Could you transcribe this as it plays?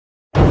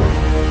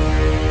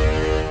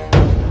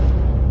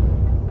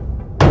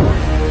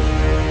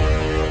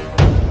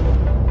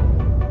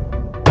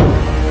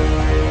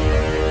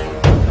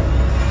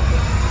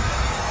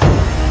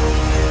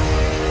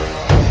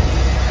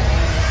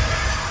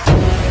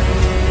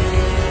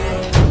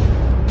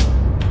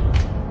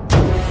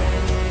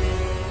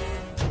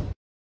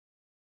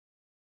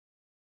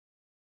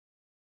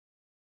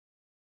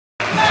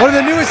One of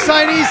the newest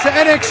signees to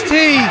NXT.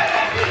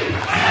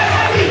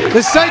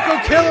 The Psycho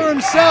Killer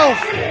himself.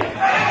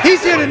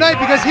 He's here tonight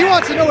because he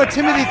wants to know what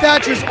Timothy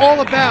Thatcher's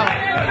all about.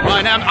 Well,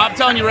 and I'm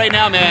telling you right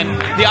now, man,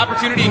 the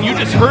opportunity, and you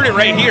just heard it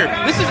right here.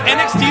 This is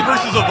NXT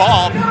versus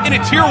Evolve in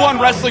a Tier 1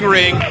 wrestling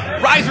ring.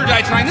 Rise or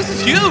die trying. This is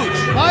huge.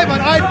 Live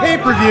on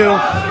iPay-per-view.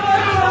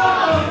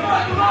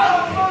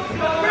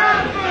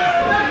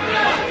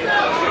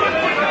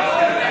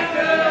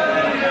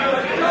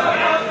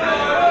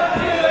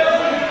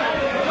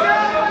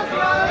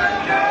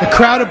 The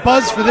crowd of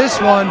buzz for this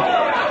one.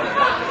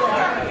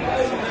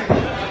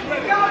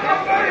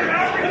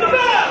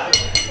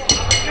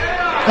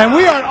 And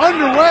we are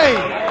underway.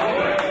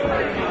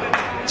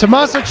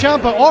 Tommaso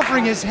Ciampa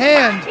offering his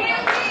hand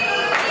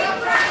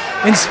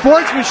in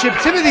sportsmanship.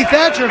 Timothy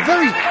Thatcher,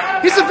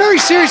 he's a very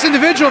serious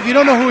individual if you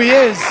don't know who he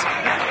is.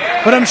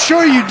 But I'm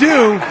sure you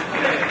do.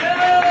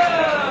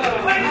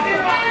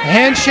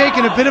 Handshake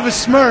and a bit of a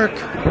smirk.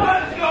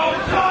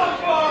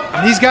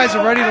 And these guys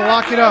are ready to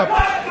lock it up.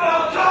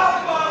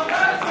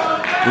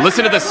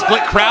 Listen to the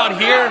split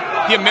crowd here.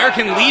 The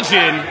American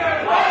Legion.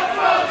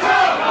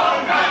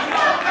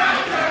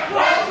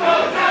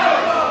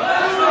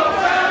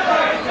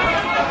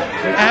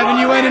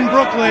 Avenue N in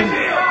Brooklyn.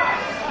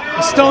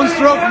 A stone's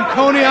throw from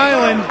Coney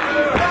Island.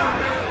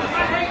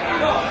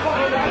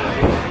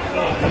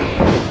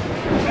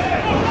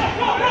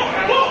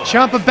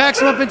 Ciampa backs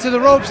him up into the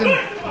ropes and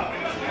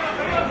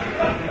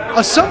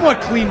a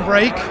somewhat clean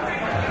break.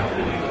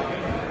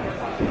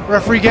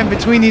 Referee getting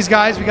between these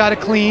guys. We got it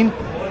clean.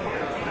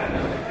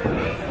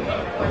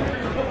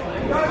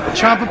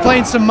 Ciampa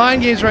playing some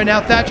mind games right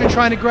now. Thatcher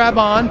trying to grab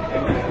on.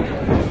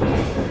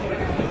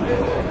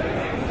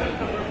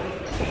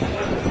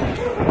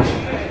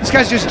 These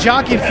guys just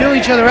jockeying, feeling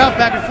each other out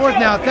back and forth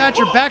now.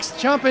 Thatcher backs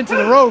Ciampa into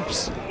the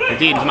ropes.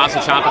 Indeed, Tommaso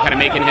Ciampa kind of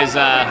making his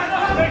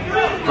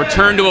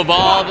return to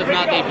Evolve, if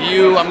not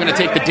debut. I'm going to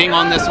take the ding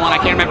on this one. I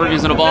can't remember if he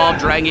was in Evolve,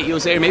 Dragon Gate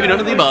USA, or maybe none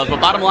of the above. But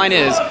bottom line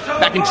is,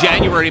 back in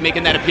January,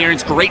 making that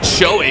appearance, great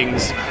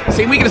showings.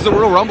 Same weekend as the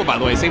Royal Rumble, by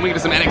the way. Same weekend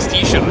as some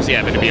NXT shows he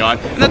happened to be on.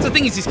 And that's the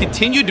thing, is he's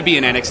continued to be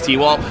in NXT,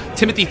 while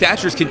Timothy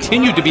Thatcher's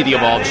continued to be the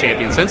Evolve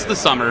champion since the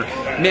summer.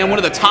 Man, one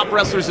of the top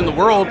wrestlers in the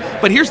world.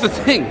 But here's the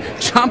thing,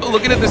 Ciampa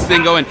looking at this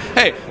thing going,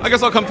 hey, I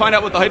guess I'll come find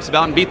out what the hype's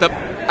about and beat the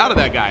out of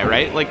that guy,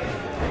 right? Like,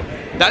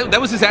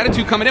 that was his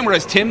attitude coming in,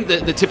 whereas Tim,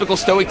 the typical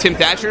stoic Tim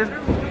Thatcher,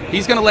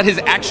 he's going to let his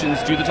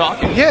actions do the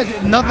talking. Yeah,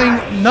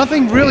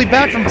 nothing really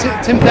back from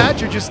Tim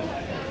Thatcher. Just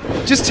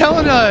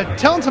telling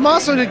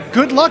Tommaso to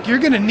good luck. You're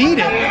going to need it.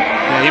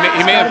 Yeah,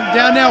 he may have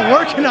down now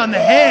working on the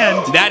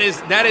hand. That is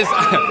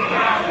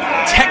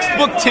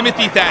textbook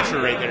Timothy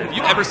Thatcher right there. If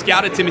you've ever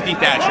scouted Timothy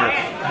Thatcher,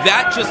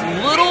 that just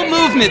little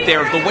movement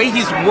there, the way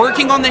he's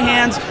working on the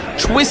hands,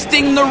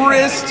 twisting the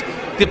wrist.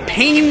 The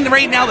pain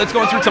right now that's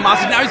going through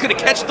Tommaso. Now he's going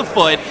to catch the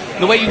foot.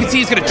 The way you can see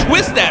he's going to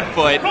twist that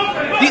foot.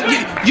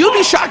 You'll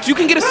be shocked you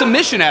can get a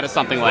submission out of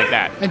something like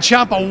that. And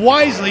Ciampa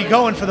wisely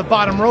going for the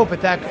bottom rope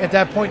at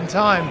that point in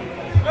time.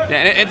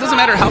 And it doesn't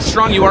matter how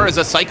strong you are as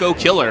a psycho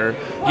killer.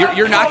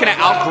 You're not going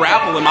to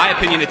out-grapple, in my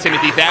opinion, to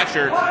Timothy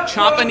Thatcher.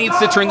 Ciampa needs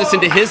to turn this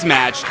into his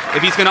match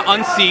if he's going to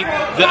unseat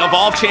the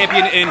Evolve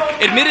champion in,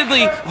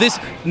 admittedly, this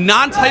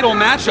non-title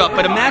matchup,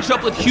 but a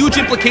matchup with huge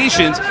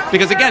implications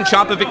because, again,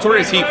 Ciampa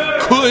victorious, he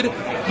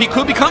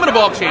could become an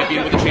Evolve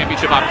champion with a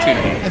championship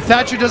opportunity. And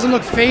Thatcher doesn't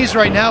look phased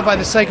right now by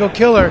the Psycho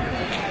Killer.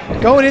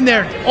 Going in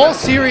there, all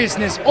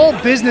seriousness, all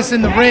business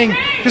in the ring.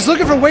 Just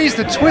looking for ways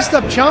to twist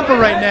up Ciampa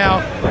right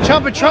now.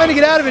 Ciampa trying to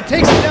get out of it,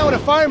 takes him down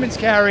with a fireman's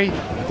carry.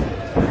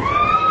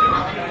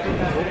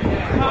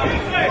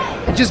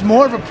 Just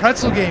more of a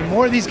pretzel game.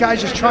 More of these guys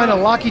just trying to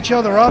lock each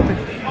other up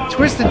and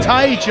twist and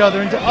tie each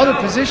other into other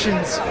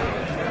positions.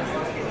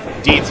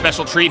 Indeed,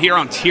 special treat here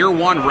on Tier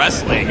 1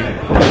 Wrestling.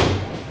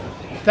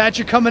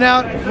 Thatcher coming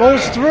out,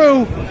 rolls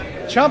through.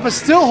 Ciampa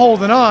still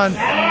holding on.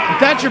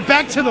 Thatcher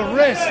back to the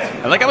wrist.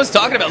 Like I was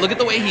talking about, look at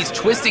the way he's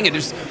twisting it,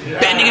 just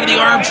bending into the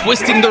arm,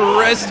 twisting the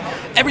wrist.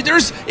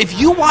 If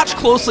you watch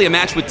closely a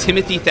match with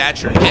Timothy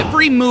Thatcher,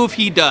 every move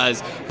he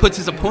does puts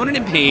his opponent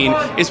in pain,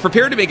 is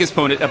prepared to make his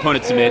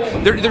opponent submit.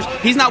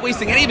 He's not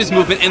wasting any of his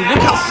movement, and look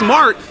how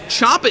smart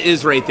Ciampa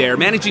is right there,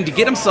 managing to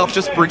get himself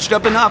just bridged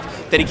up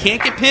enough that he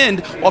can't get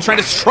pinned while trying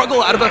to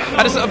struggle out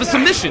of a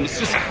submission.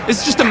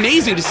 It's just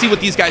amazing to see what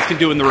these guys can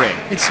do in the ring.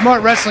 It's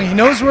smart wrestling. He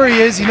knows where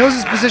he is. He knows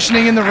his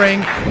positioning in the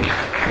ring,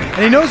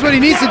 and he knows what he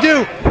needs to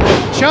do.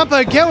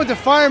 Ciampa again with the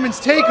fireman's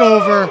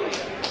takeover,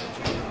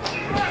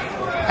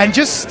 and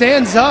just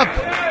stands up.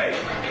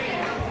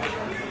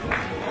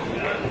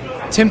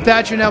 Tim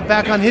Thatcher now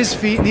back on his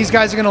feet. These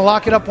guys are going to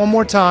lock it up one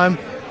more time.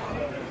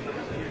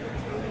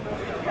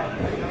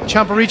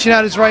 Ciampa reaching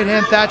out his right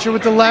hand. Thatcher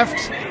with the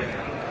left.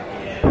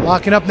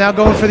 Locking up now,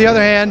 going for the other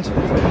hand.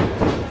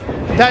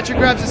 Thatcher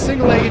grabs a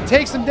single leg. It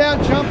takes him down.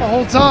 Ciampa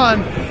holds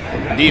on.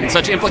 Indeed, and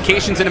such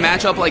implications in a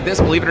matchup like this,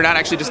 believe it or not,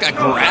 actually just got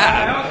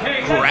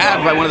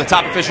grabbed by one of the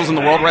top officials in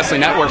the World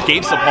Wrestling Network.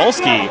 Gabe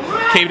Sapolsky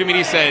came to me and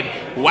he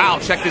said, wow,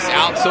 check this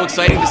out. So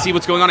exciting to see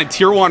what's going on in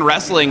Tier 1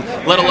 wrestling,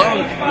 let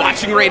alone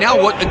watching right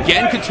now what,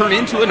 again, could turn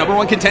into a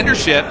 #1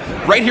 contendership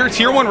right here at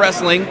Tier 1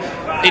 wrestling.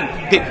 In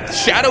the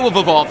shadow of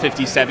Evolve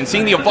 57,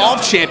 seeing the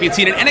Evolve champion,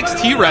 seeing an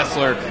NXT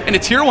wrestler in a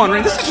Tier 1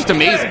 ring, this is just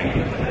amazing.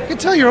 I can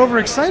tell you're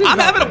overexcited. I'm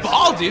having a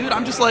ball, dude.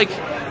 I'm just like,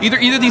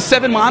 either these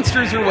 7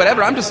 monsters or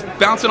whatever. I'm just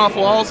bouncing off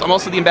walls. I'm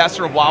also the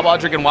ambassador of Wawa,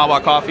 drinking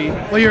Wawa coffee.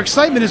 Well, your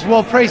excitement is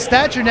well praised.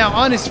 Thatcher now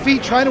on his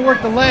feet, trying to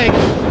work the leg.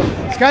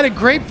 He's got a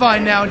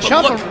grapevine now. And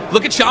Ciampa,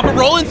 look at Ciampa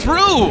rolling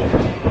through.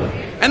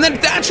 And then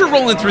Thatcher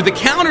rolling through the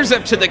counters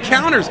up to the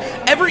counters.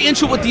 Every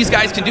inch of what these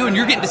guys can do, and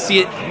you're getting to see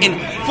it in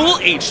full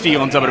HD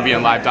on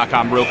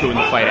WWElive.com, Roku, and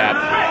the Fight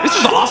app. This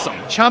is awesome.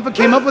 Ciampa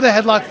came up with a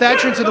headlock,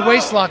 Thatcher into the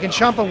waistlock, and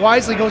Ciampa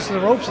wisely goes to the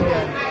ropes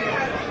again.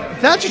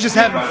 Thatcher's just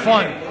having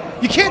fun.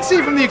 You can't see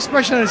it from the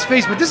expression on his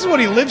face, but this is what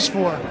he lives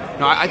for.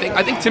 No,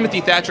 I think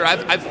Timothy Thatcher,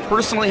 I've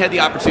personally had the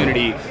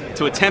opportunity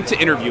to attempt to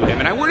interview him,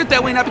 and I word it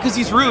that way not because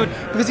he's rude,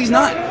 because he's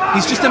not.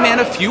 He's just a man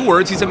of few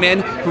words. He's a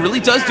man who really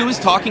does do his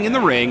talking in the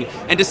ring,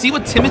 and to see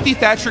what Timothy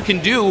Thatcher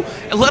can do,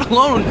 let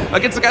alone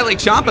against a guy like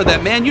Ciampa,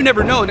 that man, you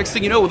never know. Next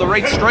thing you know, with the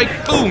right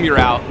strike, boom, you're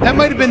out. That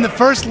might have been the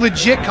first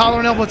legit collar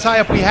and elbow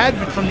tie-up we had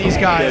from these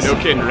guys. Yeah,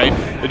 no kidding, right?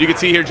 But you can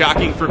see here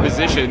jockeying for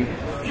position.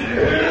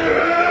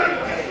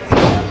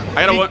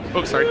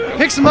 Oh, sorry.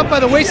 Picks him up by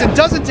the waist and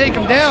doesn't take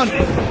him down.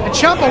 And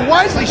Ciampa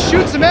wisely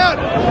shoots him out.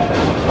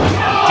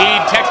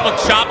 Indeed, textbook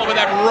Ciampa with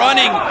that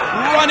running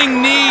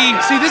knee.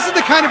 See, this is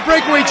the kind of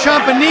breakaway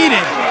Ciampa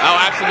needed. Oh,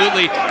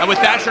 absolutely. And with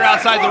Thatcher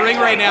outside the ring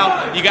right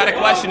now, you got to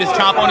question, is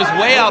Ciampa on his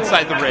way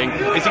outside the ring?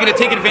 Is he going to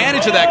take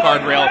advantage of that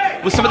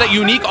guardrail with some of that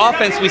unique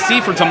offense we see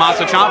from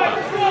Tommaso Ciampa?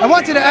 I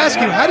wanted to ask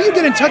you, how do you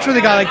get in touch with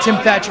a guy like Tim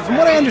Thatcher? From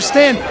what I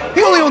understand,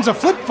 he only owns a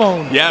flip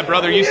phone. Yeah,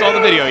 brother, you saw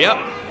the video, yep.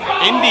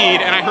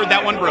 Indeed, and I heard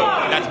that one broke.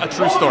 That's a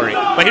true story.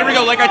 But here we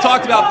go, like I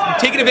talked about,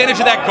 taking advantage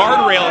of that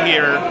guardrail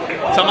here.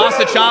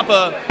 Tommaso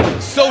Ciampa,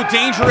 so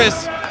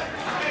dangerous.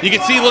 You can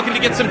see looking to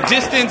get some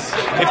distance.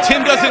 If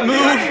Tim doesn't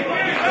move,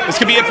 this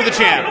could be it for the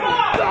champ.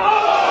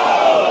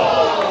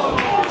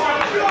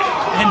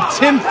 And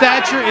Tim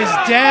Thatcher is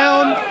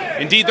down.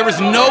 Indeed, there was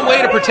no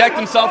way to protect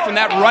himself from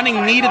that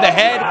running knee to the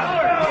head.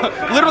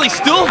 Literally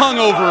still hung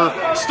over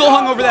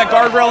that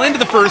guardrail into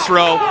the first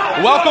row.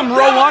 Welcome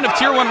row 1 of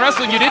Tier 1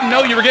 Wrestling. You didn't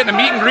know you were getting a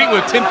meet and greet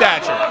with Tim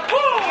Thatcher.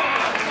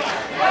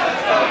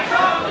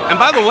 And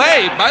by the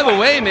way,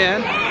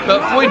 man,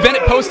 Floyd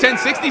Bennett post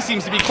 1060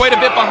 seems to be quite a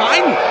bit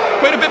behind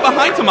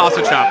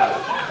Tommaso Ciampa.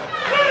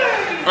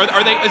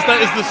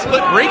 Is the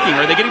split breaking?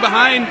 Are they getting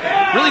behind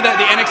really the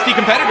NXT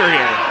competitor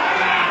here?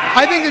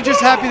 I think they're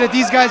just happy that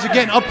these guys are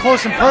getting up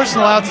close and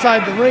personal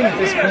outside the ring at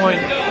this point.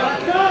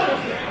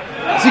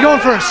 Is he going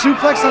for a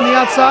suplex on the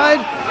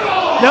outside?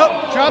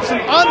 Nope, drops him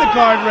on the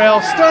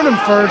guardrail, sternum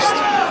first.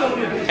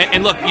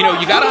 And look, you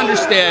got to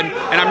understand,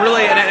 and I'm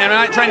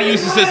not trying to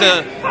use this as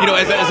an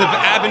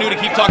avenue to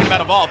keep talking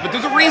about Evolve, but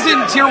there's a reason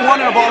Tier 1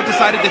 and Evolve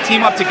decided to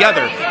team up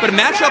together. But a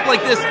matchup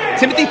like this,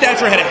 Timothy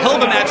Thatcher had a hell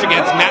of a match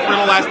against Matt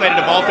Riddle last night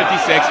at Evolve 56.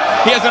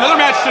 He has another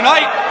match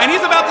tonight, and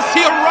he's about to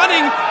see a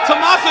running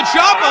Tommaso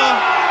Ciampa.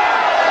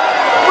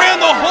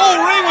 Ran the whole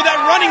ring with that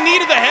running knee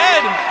to the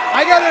head.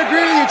 I gotta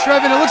agree with you,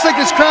 Trevin. It looks like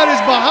this crowd is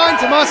behind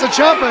Tommaso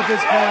Ciampa at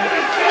this point.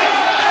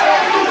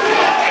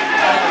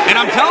 And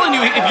I'm telling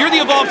you, if you're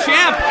the Evolve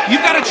champ,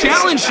 you've got a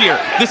challenge here.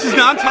 This is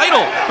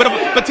non-title.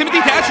 But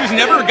Timothy Thatcher's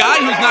never a guy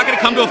who's not going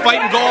to come to a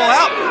fight and go all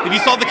out. If you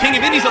saw the King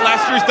of Indies at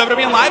last year's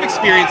WWE Live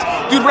experience,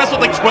 dude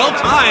wrestled like 12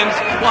 times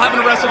while having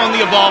to wrestle on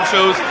the Evolve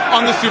shows,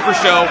 on the Super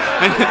Show.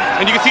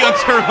 And you can see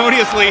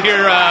unceremoniously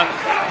here,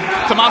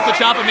 Tommaso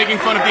Ciampa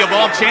making fun of the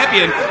Evolve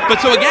champion.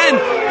 But so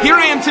again, here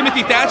I am,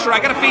 Timothy Thatcher.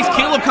 I got to face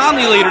Caleb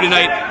Conley later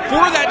tonight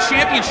for that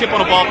championship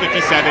on Evolve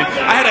 57.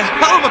 I had a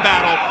hell of a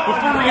battle with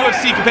former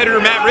UFC competitor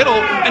Matt Riddle,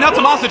 and now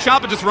Tommaso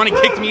Ciampa just kneed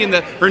me in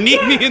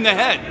the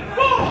head.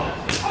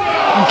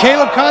 And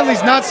Caleb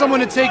Conley's not someone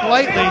to take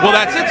lightly. Well,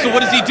 that's it. So what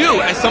does he do?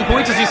 At some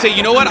point, does he say,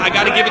 you know what, I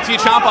got to give it to you,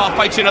 Ciampa. I'll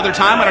fight you another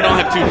time when I don't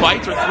have 2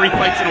 fights or 3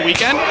 fights in a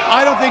weekend?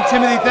 I don't think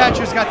Timothy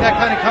Thatcher's got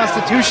that kind of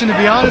constitution, to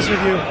be honest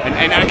with you.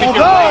 And I think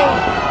you're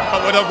right.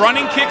 But with a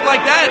running kick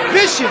like that,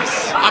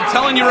 vicious. I'm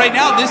telling you right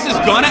now, this is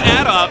going to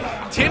add up.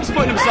 Tim's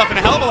putting himself in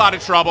a hell of a lot of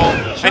trouble.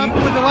 Ciampa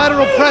with the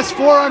lateral press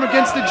forearm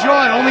against the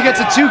jaw and only gets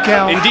a 2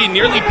 count. Indeed,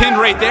 nearly pinned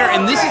right there.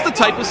 And this is the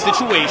type of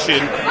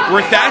situation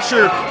where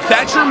Thatcher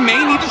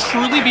may need to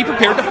truly be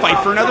prepared to fight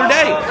for another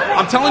day.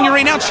 I'm telling you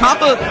right now,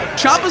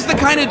 Ciampa's the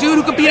kind of dude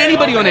who could beat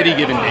anybody on any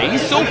given day.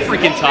 He's so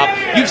freaking tough.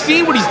 You've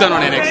seen what he's done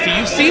on NXT.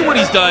 You've seen what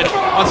he's done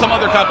on some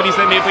other companies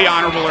that may be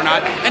honorable or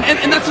not.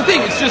 And that's the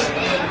thing. It's just,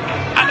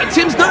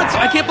 Tim's nuts.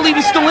 I can't believe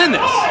he's still in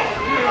this.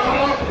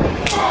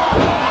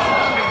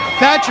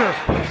 Thatcher,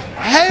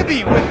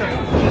 heavy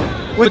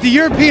with the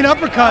European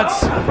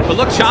uppercuts. But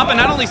look, Ciampa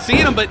not only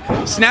seeing him, but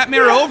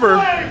snapmare over.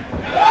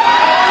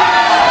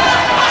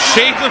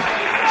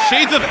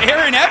 Shades of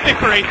Aaron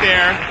Epic right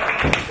there.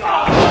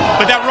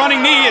 But that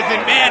running knee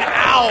isn't, man,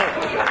 ow.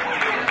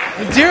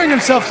 endearing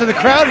himself to the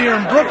crowd here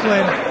in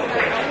Brooklyn.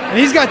 And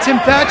he's got Tim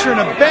Thatcher in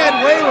a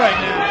bad way right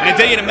now. And I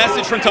tell you a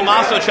message from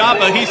Tommaso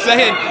Ciampa. He's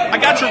saying, I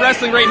got your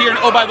wrestling right here, and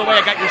oh, by the way,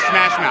 I got your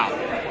smash mouth.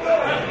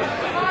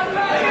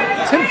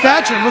 Tim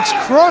Thatcher looks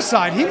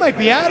cross-eyed. He might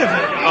be out of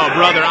it. Oh,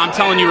 brother, I'm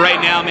telling you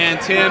right now, man.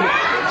 Tim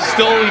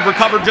still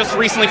recovered just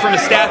recently from a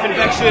staph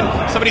infection.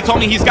 Somebody told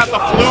me he's got the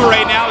flu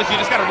right now. He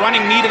just got a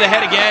running knee to the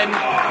head again.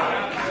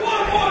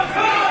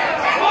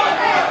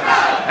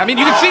 I mean,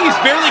 you can see he's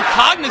barely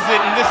cognizant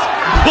in this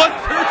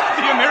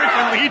bloodthirsty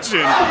American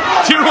Legion.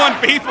 Tier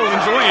 1 faithful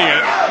enjoying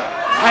it.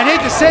 I'd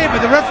hate to say it,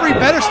 but the referee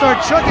better start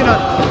chucking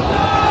on.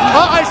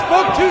 I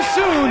spoke too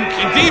soon.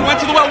 Indeed, went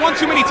to the well one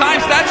too many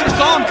times. Thatcher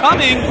saw him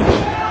coming.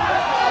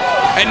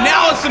 And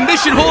now a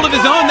submission hold of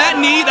his own. That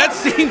knee, that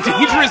same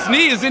dangerous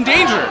knee is in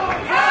danger.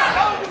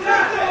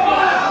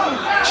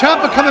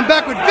 Ciampa coming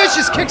back with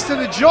vicious kicks to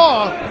the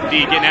jaw.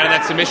 Indeed, getting out of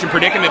that submission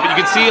predicament, but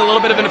you can see a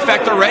little bit of an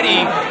effect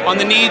already on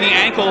the knee, the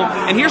ankle.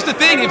 And here's the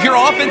thing, if your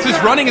offense is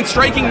running and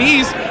striking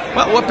knees,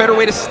 well, what better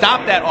way to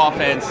stop that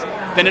offense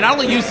than to not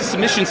only use the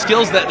submission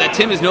skills that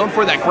Tim is known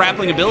for, that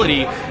grappling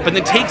ability, but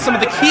then take some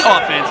of the key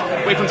offense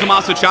away from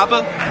Tommaso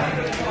Ciampa.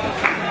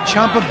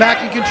 Ciampa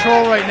back in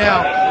control right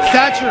now.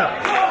 Thatcher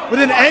with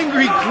an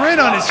angry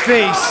grin on his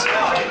face.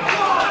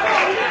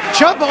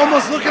 Ciampa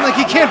almost looking like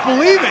he can't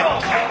believe it.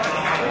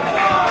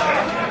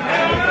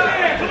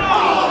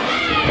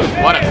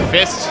 What a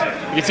fist.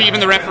 You can see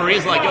even the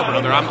referee's like, yo,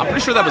 brother, I'm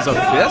pretty sure that was a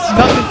fist.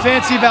 Nothing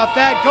fancy about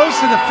that. Goes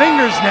to the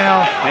fingers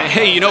now.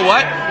 Hey, you know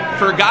what?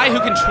 For a guy who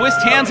can twist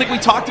hands like we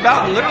talked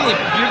about and literally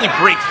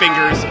break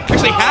fingers,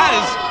 actually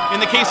has, in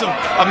the case of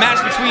a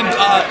match between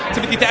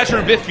Timothy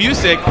Thatcher and Biff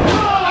Busick,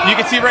 you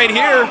can see right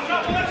here,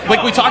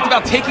 like we talked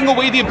about, taking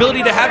away the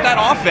ability to have that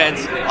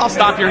offense. I'll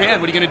stop your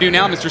hand. What are you going to do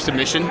now, Mr.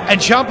 Submission?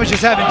 And Ciampa's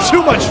just having too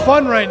much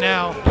fun right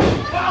now.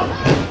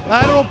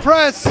 Lateral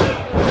press.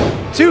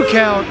 2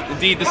 count.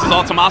 Indeed, this is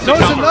all Tommaso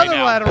Ciampa right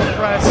now. Another lateral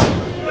press.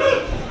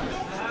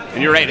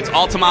 And you're right, it's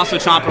all Tommaso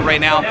Ciampa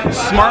right now.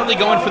 Smartly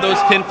going for those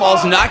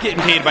pinfalls, not getting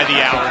paid by the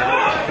hour.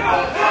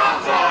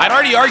 I'd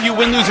already argue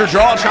win, lose, or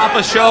draw.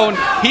 Ciampa's shown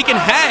he can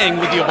hang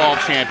with the Evolve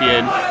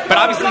champion, but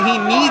obviously he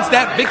needs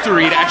that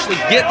victory to actually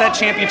get that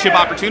championship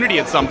opportunity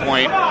at some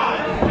point,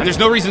 and there's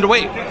no reason to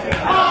wait.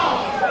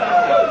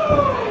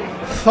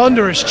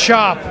 Thunderous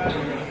chop.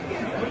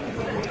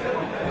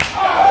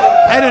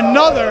 And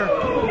another.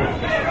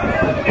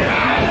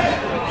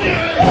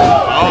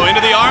 Oh,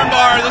 into the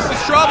armbar. This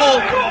is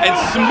trouble. And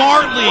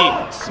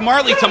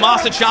smartly,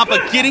 Tommaso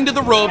Ciampa getting to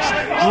the ropes.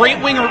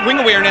 Great ring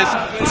awareness.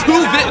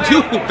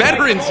 Two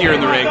veterans here in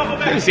the ring.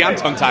 You see, I'm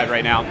tongue-tied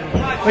right now.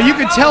 But you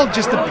can tell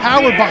just the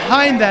power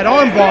behind that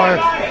armbar.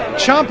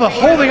 Ciampa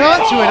holding on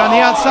to it on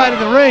the outside of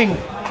the ring.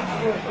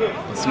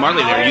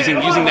 Smartly there, using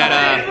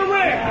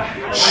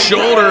that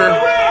shoulder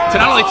to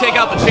not only take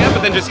out the champ,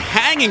 but then just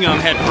hanging him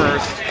head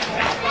first.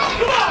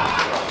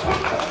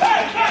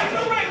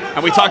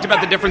 And we talked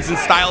about the difference in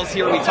styles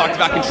here. We talked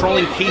about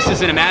controlling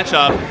paces in a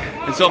matchup.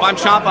 And so if I'm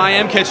Ciampa, I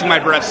am catching my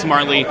breath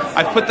smartly.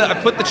 I've put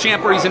the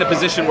champ where he's in a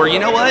position where, you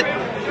know what?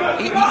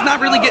 He's not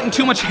really getting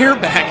too much hair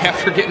back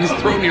after getting his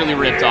throat nearly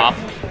ripped off.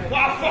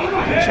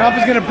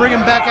 Ciampa's going to bring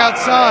him back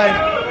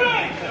outside.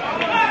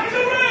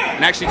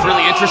 And actually, it's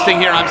really interesting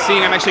here. I'm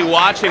actually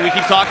watching. We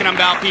keep talking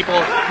about people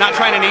not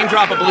trying to name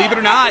drop, but believe it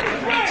or not,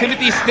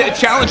 Timothy's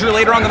challenger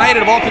later on the night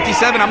at Evolve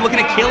 57, I'm looking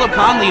at Caleb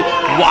Conley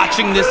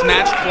watching this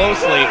match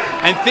closely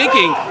and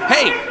thinking,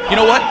 hey, you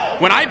know what?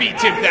 When I beat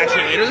Tim Thatcher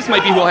later, this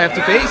might be who I have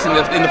to face in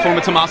the form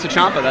of Tommaso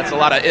Ciampa. That's a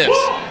lot of ifs.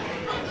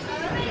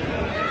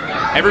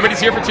 Everybody's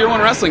here for Tier 1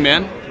 Wrestling,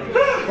 man.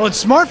 Well, it's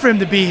smart for him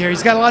to be here.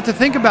 He's got a lot to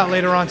think about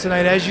later on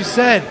tonight, as you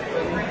said.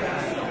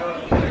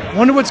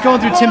 Wonder what's going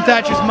through Tim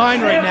Thatcher's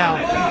mind right now.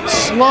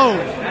 Slow.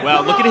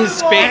 Well, look at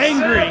his face.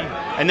 Angry.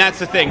 And that's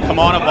the thing. Come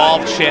on,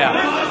 Evolve champ.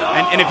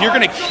 And if you're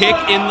going to kick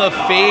in the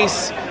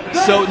face,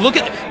 so look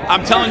at,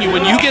 I'm telling you,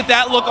 when you get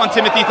that look on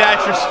Timothy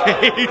Thatcher's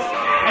face.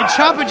 And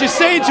Ciampa just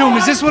saying to him,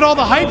 is this what all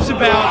the hype's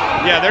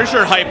about? Yeah, there's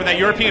your hype with that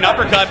European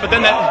uppercut, but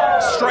then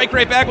that strike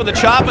right back with a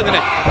chop, and then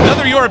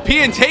another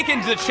European taken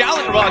to the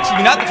challenger, well, excuse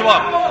me, not the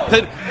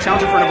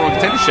challenger for a number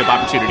 1 contendership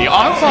opportunity.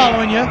 I'm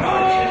following you.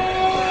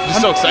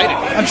 Just so excited.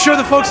 I'm sure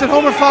the folks at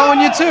home are following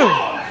you too.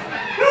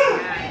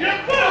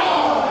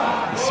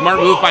 Smart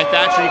move by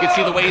Thatcher. You can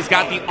see the way he's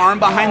got the arm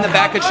behind the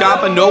back of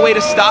Ciampa. No way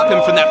to stop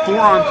him from that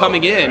forearm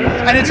coming in.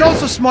 And it's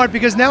also smart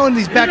because now when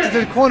he's back to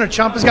the corner,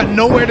 Ciampa's got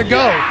nowhere to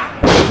go.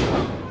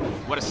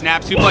 What a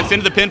snap suplex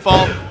into the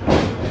pinfall.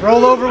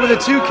 Roll over with a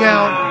 2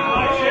 count.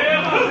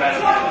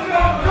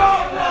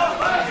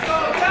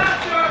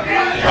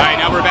 All right,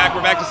 now we're back.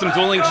 We're back to some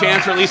dueling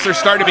chants, or at least they're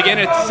starting to begin.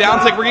 It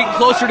sounds like we're getting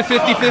closer to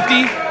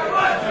 50-50.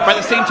 By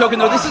the same token,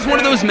 though, this is one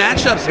of those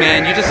matchups,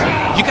 man.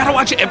 You got to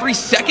watch every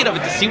second of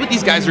it to see what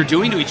these guys are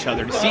doing to each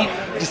other, to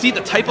see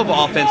the type of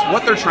offense,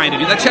 what they're trying to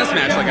do. That chess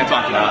match, like I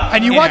talked about.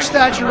 And you watch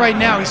Thatcher right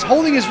now. He's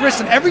holding his wrist,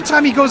 and every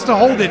time he goes to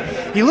hold it,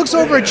 he looks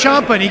over at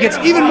Ciampa, and he gets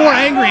even more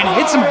angry and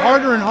hits him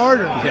harder and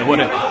harder. Yeah,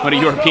 what a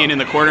European in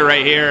the corner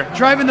right here.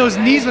 Driving those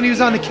knees when he was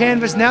on the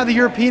canvas. Now the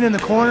European in the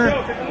corner.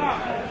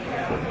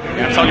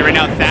 Yeah, I'm telling you right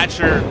now,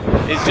 Thatcher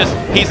is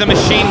he's a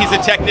machine, he's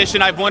a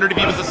technician. I've wondered if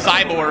he was a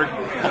cyborg.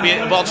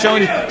 Well,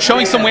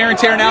 showing some wear and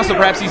tear now, so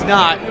perhaps he's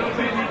not.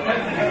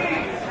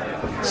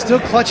 Still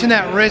clutching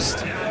that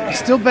wrist. He's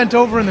still bent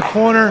over in the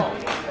corner.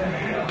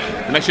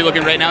 I'm actually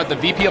looking right now at the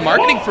VP of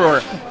Marketing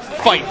for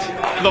Fight,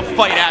 the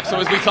Fight app. So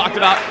as we talked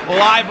about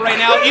live right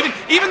now,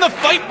 even the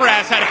Fight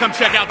brass had to come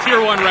check out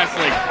Tier 1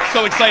 Wrestling.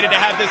 So excited to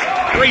have this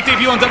great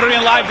debut on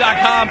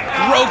WWElive.com,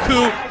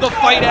 Roku, the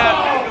Fight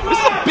app. This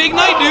is a big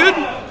night, dude.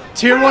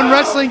 Tier 1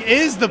 Wrestling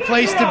is the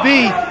place to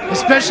be,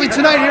 especially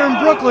tonight here in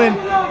Brooklyn.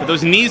 With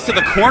those knees to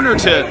the corner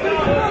to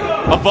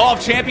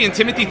Evolve champion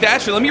Timothy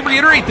Thatcher. Let me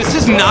reiterate, this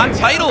is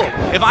non-title.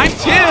 If I'm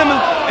Tim,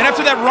 and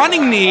after that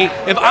running knee,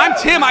 if I'm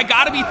Tim, I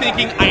gotta be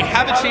thinking, I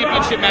have a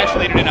championship match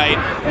later tonight.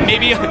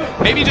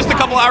 Maybe just a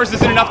couple hours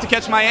isn't enough to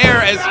catch my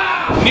air, as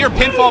near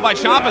pinfall by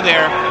Ciampa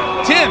there.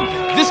 Tim,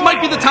 this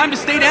might be the time to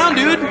stay down,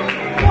 dude.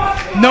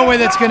 No way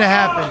that's gonna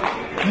happen.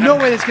 No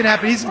way that's going to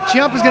happen.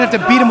 Ciampa's going to have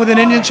to beat him within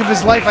an inch of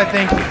his life, I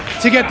think,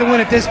 to get the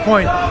win at this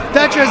point.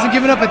 Thatcher hasn't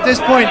given up at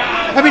this point.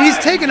 I mean, he's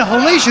taken a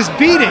hellacious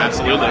beating.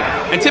 Absolutely.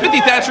 And Timothy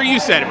Thatcher,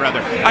 you said it,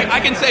 brother. I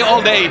can say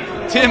all day,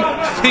 Tim,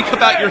 think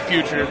about your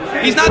future.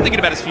 He's not thinking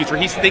about his future.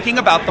 He's thinking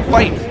about the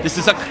fight. This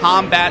is a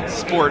combat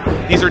sport.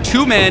 These are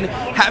two men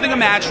having a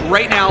match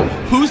right now.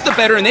 Who's the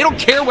better? And they don't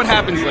care what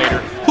happens later.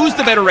 Who's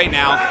the better right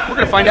now? We're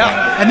going to find out.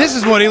 And this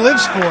is what he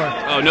lives for.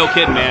 Oh, no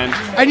kidding, man.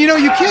 And you know,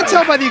 you can't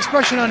tell by the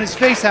expression on his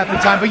face half the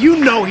time, but you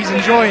know he's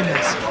enjoying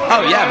this.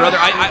 Oh, yeah, brother.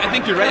 I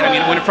think you're right. I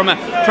mean, from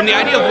the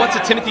idea of what's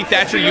a Timothy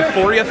Thatcher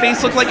euphoria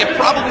face look like, it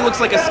probably looks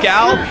like a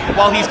scowl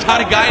while he's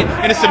got a guy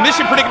in a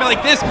submission predicament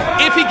like this.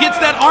 If he gets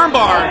that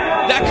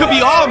armbar, that could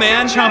be all,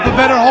 man. Ciampa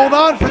better hold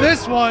on for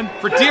this one.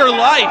 For dear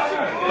life.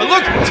 But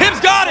look, Tim's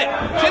got it.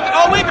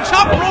 Oh, wait, but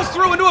Ciampa rolls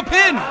through into a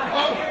pin.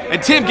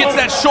 And Tim gets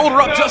that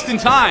shoulder up just in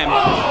time.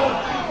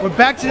 We're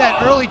back to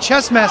that early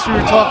chess match we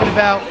were talking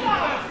about.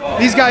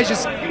 These guys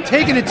just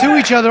taking it to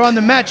each other on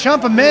the mat.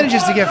 Ciampa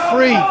manages to get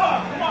free.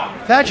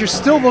 Thatcher's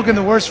still looking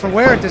the worse for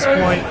wear at this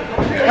point.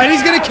 And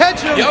he's going to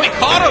catch him. Yo, he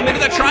caught him into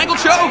that triangle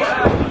choke.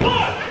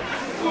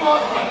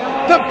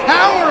 The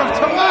power of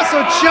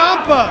Tommaso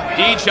Ciampa.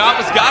 Indeed,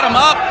 Ciampa's got him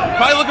up.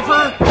 Probably looking for...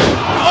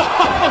 Oh,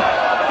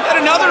 yet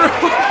another...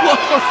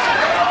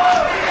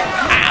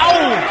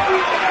 Ow!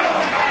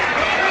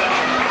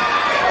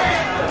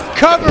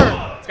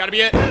 Cover. It's got to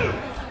be it.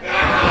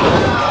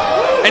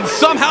 And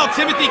somehow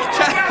Timothy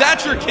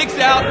Thatcher kicks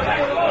out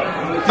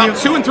about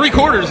 2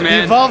 3/4, man.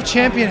 The Evolve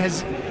champion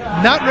has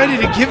not ready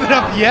to give it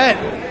up yet.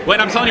 Wait,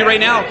 I'm telling you right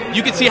now,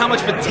 you can see how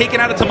much been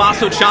taken out of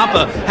Tommaso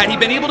Ciampa. Had he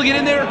been able to get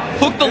in there,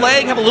 hook the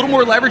leg, have a little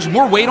more leverage,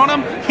 more weight on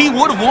him, he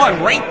would have won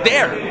right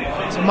there.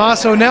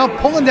 Tommaso now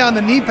pulling down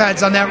the knee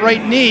pads on that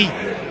right knee.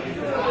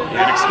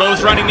 An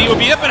exposed running knee would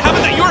be it, but how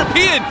about that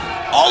European?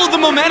 All of the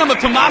momentum of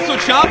Tommaso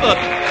Ciampa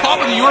caught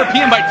with the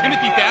European by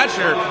Timothy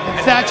Thatcher. And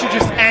Thatcher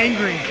just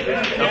angry.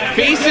 The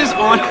faces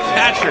on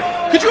Thatcher.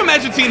 Could you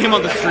imagine seeing him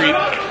on the street?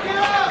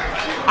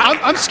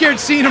 I'm scared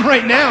seeing him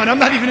right now, and I'm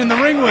not even in the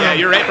ring with him. Yeah,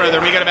 you're right,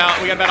 brother. We got about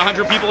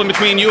 100 people in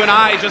between you and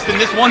I just in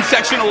this one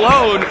section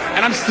alone,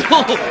 and I'm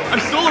still a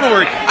little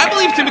worried. I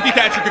believe Timothy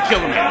Thatcher could kill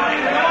him.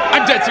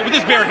 I'm dead serious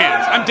with his bare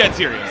hands. I'm dead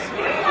serious.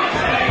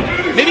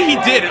 Maybe he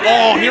did.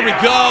 Oh, here we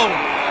go.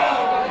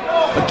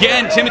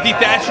 Again, Timothy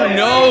Thatcher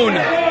known.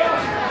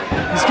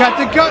 He's got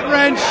the gut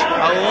wrench.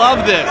 I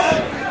love this.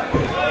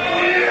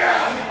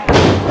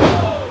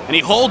 And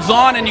he holds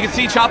on, and you can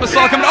see Ciampa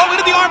saw coming. Oh,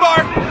 into the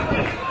armbar.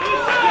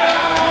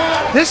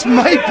 This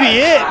might be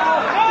it.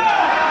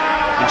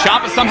 And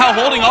Ciampa somehow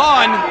holding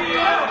on.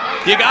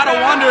 You gotta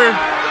wonder.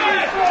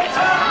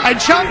 And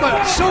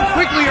Ciampa so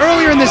quickly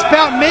earlier in this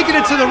bout making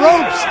it to the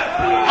ropes.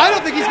 I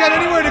don't think he's got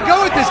anywhere to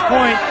go at this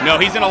point. No,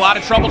 he's in a lot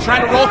of trouble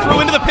trying to roll through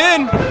into the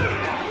pin.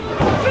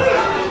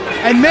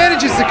 And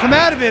manages to come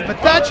out of it, but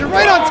Thatcher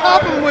right on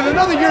top of him with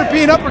another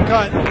European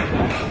uppercut.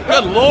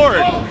 Good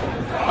Lord.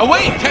 Oh,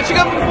 wait, catching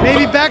up.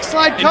 Maybe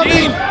backslide coming.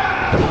 Indeed.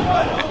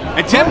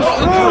 And Tim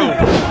rolling through.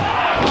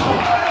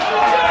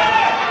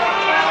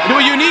 Into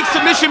a unique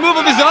submission move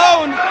of his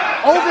own.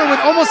 Over with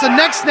almost a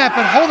neck snap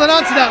and holding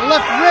on to that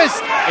left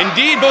wrist.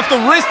 Indeed, both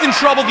the wrist in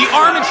trouble, the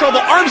arm in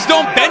trouble. Arms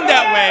don't bend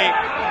that way.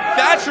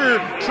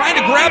 Thatcher trying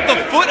to grab the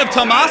foot of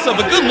Tommaso,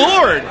 but good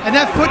Lord. And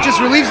that foot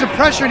just relieves the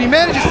pressure, and he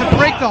manages to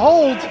break the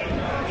hold.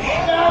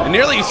 And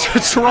nearly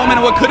starts to roll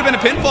into what could have been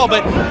a pinfall,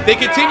 but they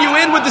continue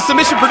in with the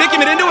submission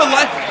predicament into a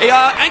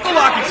ankle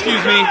lock,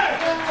 excuse me.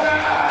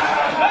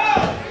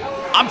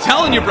 I'm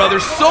telling you, brother,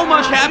 so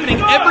much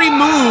happening. Every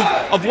move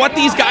of what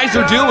these guys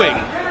are doing.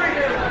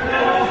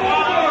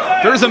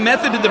 There's a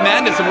method to the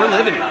madness, and we're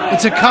living it.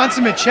 It's a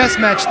consummate chess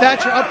match.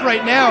 Thatcher up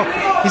right now.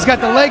 He's got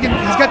the leg, and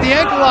he's got the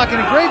ankle lock and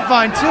a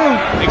grapevine, too.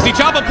 You can see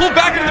Ciampa pulled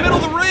back into the middle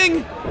of the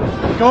ring.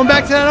 Going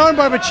back to that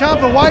armbar, but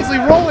Ciampa wisely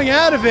rolling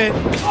out of it.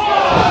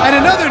 And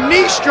another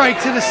knee strike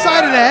to the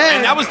side of the head.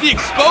 And that was the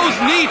exposed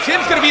knee.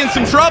 Tim's going to be in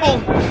some trouble.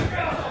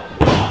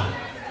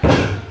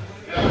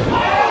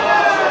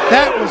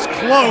 That was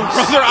close. close.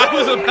 Brother, I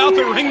was about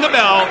to ring the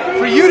bell.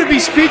 For you to be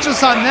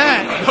speechless on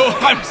that. No,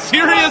 I'm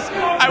serious.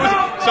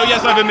 So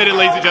yes, I've admitted,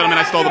 ladies and gentlemen,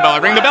 I stole the bell. I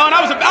rang the bell, and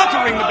I was about to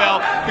ring the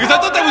bell because I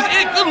thought that was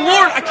it. Good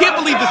Lord, I can't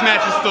believe this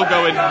match is still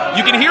going.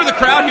 You can hear the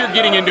crowd here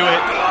getting into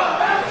it.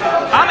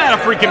 I'm out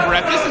of freaking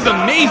breath. This is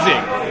amazing.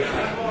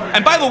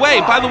 And by the way,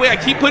 I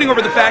keep putting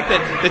over the fact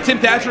that Tim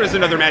Thatcher has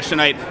another match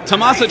tonight.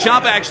 Tommaso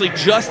Ciampa actually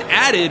just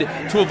added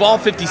to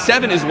Evolve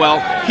 57 as well.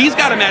 He's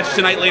got a match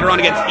tonight later on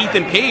against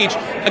Ethan Page.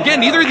 Again,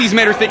 neither of these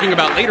men are thinking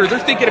about later. They're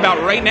thinking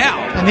about right now.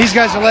 And these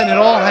guys are letting it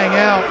all hang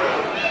out.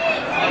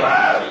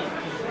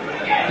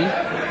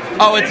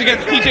 Oh, it's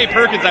against TJ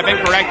Perkins. I've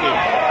been corrected.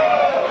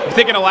 I'm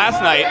thinking of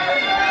last night.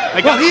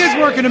 Well, he is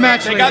working a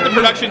match. They got the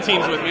production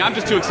teams with me. I'm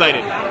just too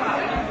excited.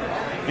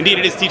 Indeed,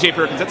 it is TJ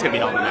Perkins. That's going to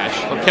be a hell of a match.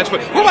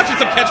 We're watching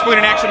some catch point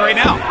in action right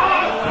now.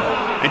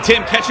 And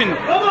Tim catching that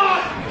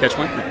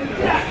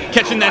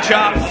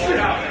chop.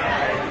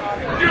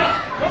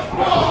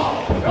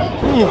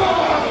 Ooh.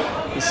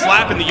 The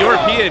slap in the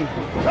European.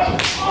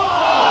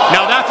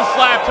 Now that's a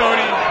slap,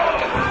 Tony.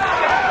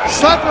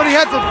 Slapped what he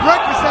had for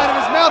breakfast out of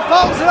his mouth,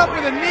 follows it up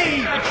with a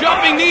knee. The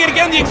jumping knee, and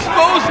again the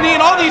exposed knee,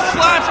 and all these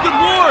slaps, good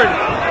Lord.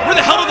 Where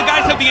the hell do the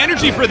guys have the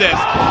energy for this?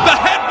 The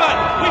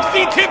headbutt. We've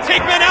seen Tim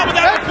take men out with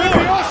that before. That could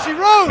be all she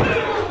wrote.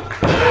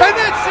 And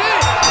that's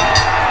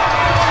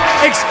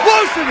it.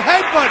 Explosive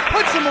headbutt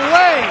puts him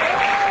away.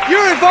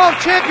 Your Evolve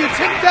champion,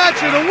 Tim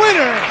Thatcher, the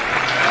winner.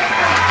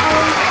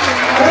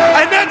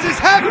 And that's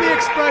his happy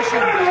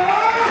expression.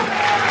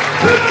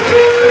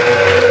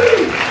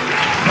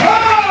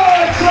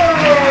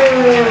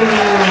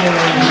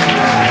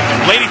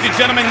 Ladies and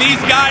gentlemen, these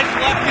guys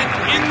left it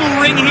in the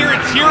ring here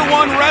at Tier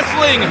 1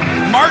 Wrestling.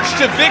 March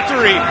to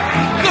victory.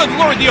 Good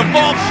Lord, the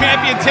Evolve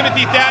champion,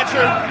 Timothy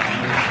Thatcher.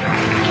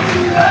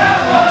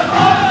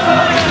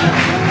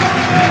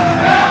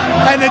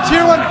 And the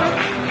Tier 1...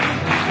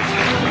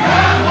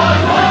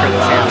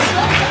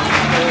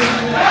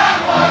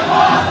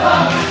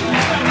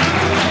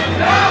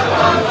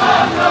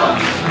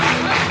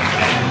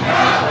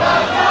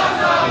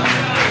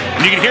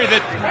 You can hear that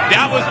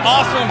was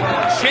awesome.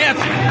 Chance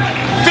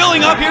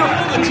filling up here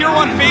for the Tier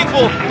 1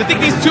 faithful. I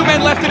think these two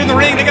men left it in the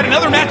ring. They got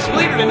another match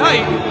later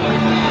tonight.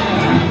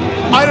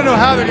 I don't know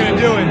how they're going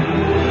to do it.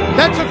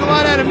 That took a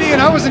lot out of me,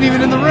 and I wasn't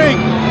even in the ring.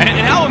 And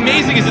how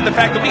amazing is it the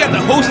fact that we got to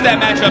host that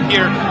match up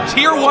here,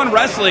 Tier 1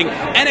 Wrestling,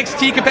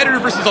 NXT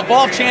competitor versus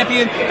Evolve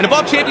champion. An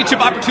Evolve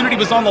championship opportunity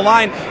was on the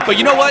line. But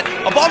you know what?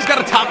 Evolve's got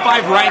a top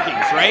 5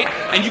 rankings, right?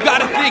 And you got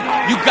to think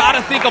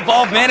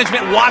Evolve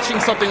management watching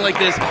something like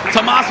this.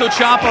 Tommaso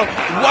Ciampa,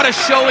 what a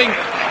showing.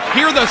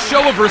 Hear the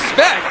show of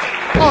respect.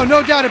 Oh, no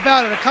doubt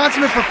about it. A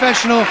consummate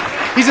professional.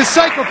 He's a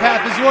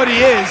psychopath is what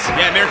he is.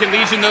 Yeah, American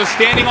Legion, though,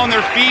 standing on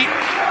their feet.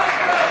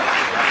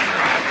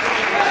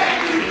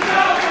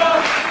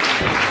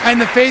 And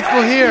the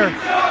faithful here.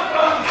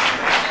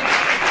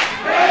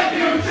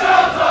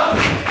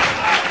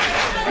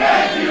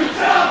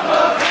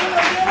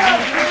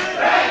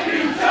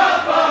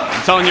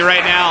 I'm telling you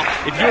right now,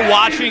 if you're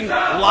watching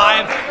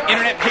live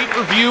internet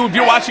pay-per-view, if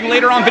you're watching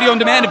later on video on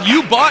demand, if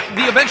you bought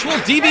the eventual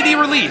DVD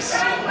release,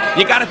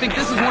 you got to think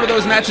this is one of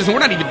those matches, and we're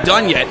not even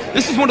done yet.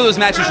 This is one of those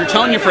matches you're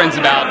telling your friends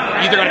about.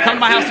 You're either going to come to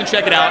my house and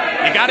check it out,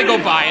 you got to go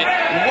buy it.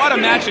 And what a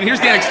match, and here's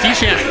the NXT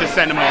chance to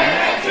send them home.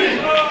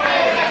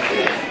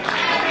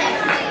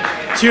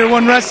 Tier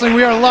 1 Wrestling,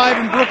 we are live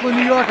in Brooklyn,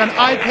 New York on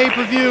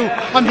iPay-per-view.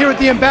 I'm here with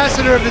the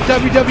ambassador of the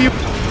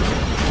WWE.